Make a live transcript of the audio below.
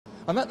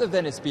I'm at the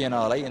Venice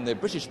Biennale in the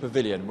British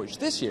Pavilion, which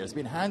this year has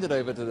been handed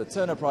over to the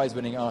Turner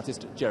Prize-winning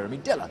artist Jeremy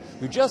Deller,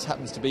 who just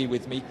happens to be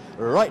with me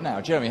right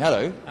now. Jeremy,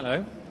 hello.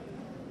 Hello.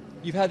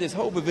 You've had this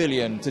whole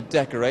pavilion to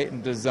decorate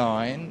and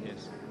design.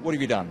 Yes. What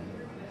have you done?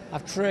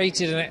 I've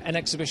created an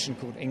exhibition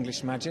called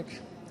English Magic,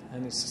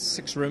 and it's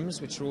 6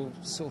 rooms which are all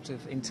sort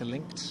of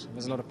interlinked.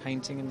 There's a lot of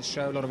painting in the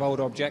show, a lot of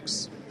old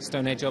objects,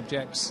 Stone Age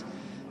objects,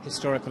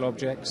 historical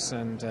objects,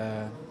 and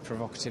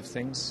provocative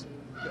things.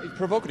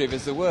 Provocative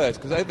is the word,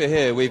 because over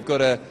here we've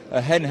got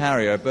a Hen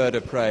Harrier, a bird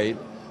of prey,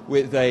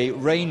 with a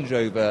Range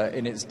Rover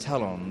in its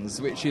talons,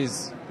 which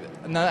is...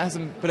 Now, that has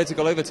some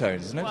political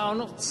overtones, isn't it? Well,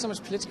 not so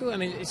much political. I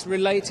mean, it's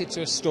related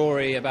to a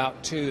story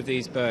about 2 of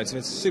these birds.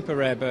 It's super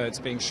rare birds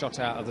being shot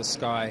out of the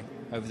sky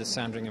over the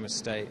Sandringham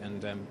estate,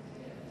 and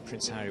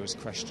Prince Harry was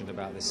questioned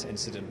about this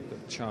incident,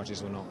 but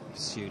charges were not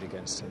pursued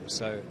against him.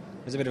 So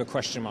there's a bit of a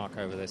question mark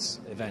over this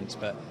event,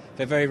 but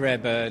they're very rare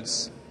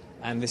birds,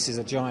 and this is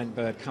a giant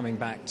bird coming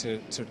back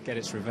to get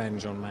its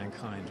revenge on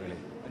mankind, really.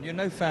 And you're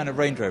no fan of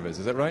Range Rovers,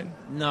 is that right?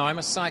 No, I'm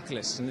a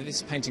cyclist, and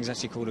this painting is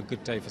actually called A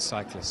Good Day for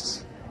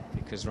Cyclists,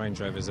 because Range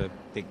Rovers are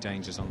big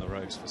dangers on the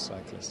roads for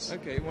cyclists.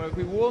 OK, well, if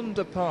we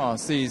wander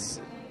past these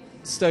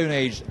Stone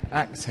Age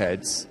axe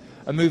heads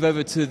and move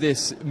over to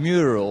this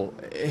mural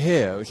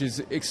here, which is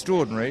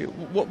extraordinary,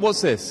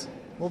 what's this?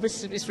 Well,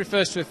 this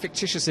refers to a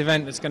fictitious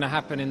event that's going to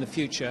happen in the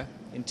future,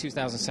 in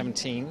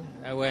 2017,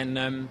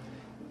 when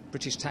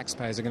British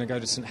taxpayers are going to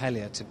go to St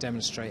Helier to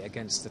demonstrate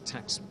against the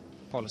tax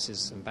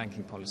policies and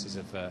banking policies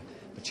of the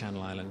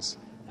Channel Islands,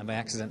 and they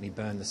accidentally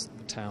burn the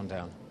town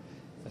down.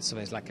 So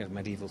it's like a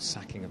medieval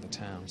sacking of the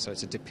town. So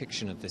it's a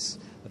depiction of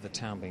the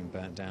town being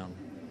burnt down.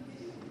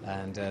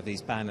 And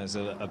these banners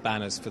are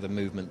banners for the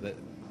movement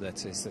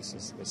that is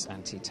this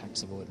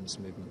anti-tax avoidance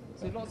movement.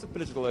 So lots of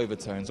political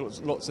overtones,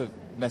 lots of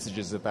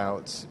messages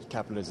about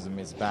capitalism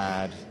is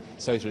bad,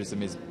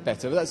 socialism is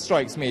better. But that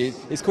strikes me.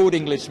 It's called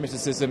English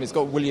mysticism. It's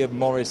got William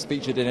Morris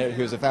featured in it,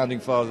 who was a founding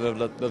father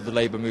of the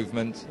Labour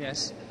movement.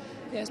 Yes,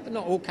 but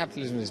not all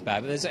capitalism is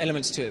bad. But there's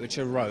elements to it which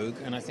are rogue,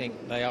 and I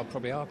think they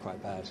probably are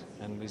quite bad.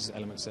 And these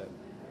elements that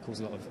cause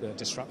a lot of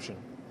disruption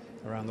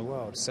around the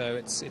world. So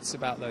it's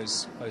about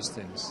those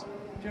things.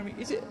 Jeremy,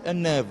 is it a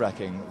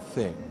nerve-wracking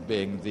thing,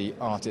 being the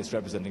artist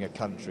representing a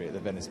country at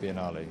the Venice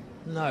Biennale?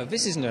 No,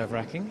 this is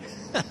nerve-wracking.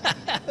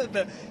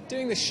 But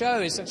doing the show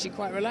is actually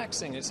quite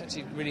relaxing. It's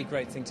actually a really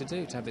great thing to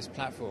do, to have this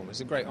platform.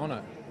 It's a great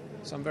honour.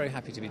 So I'm very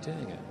happy to be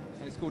doing it.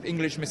 And it's called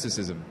English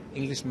mysticism?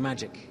 English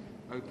magic.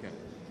 OK.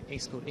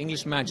 It's called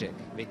English magic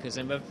because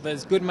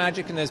there's good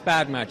magic and there's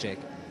bad magic.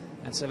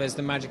 And so there's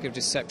the magic of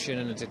deception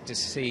and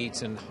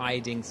deceit and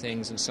hiding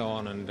things and so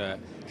on and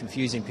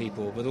confusing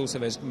people. But also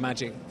there's the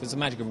magic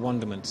of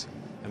wonderment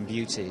and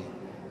beauty.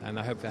 And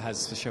I hope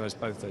the show has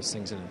both those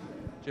things in it.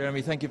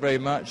 Jeremy, thank you very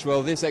much.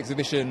 Well, this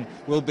exhibition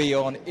will be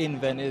on in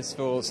Venice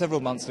for several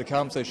months to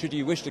come. So should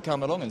you wish to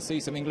come along and see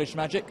some English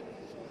magic,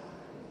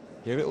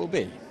 here it will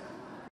be.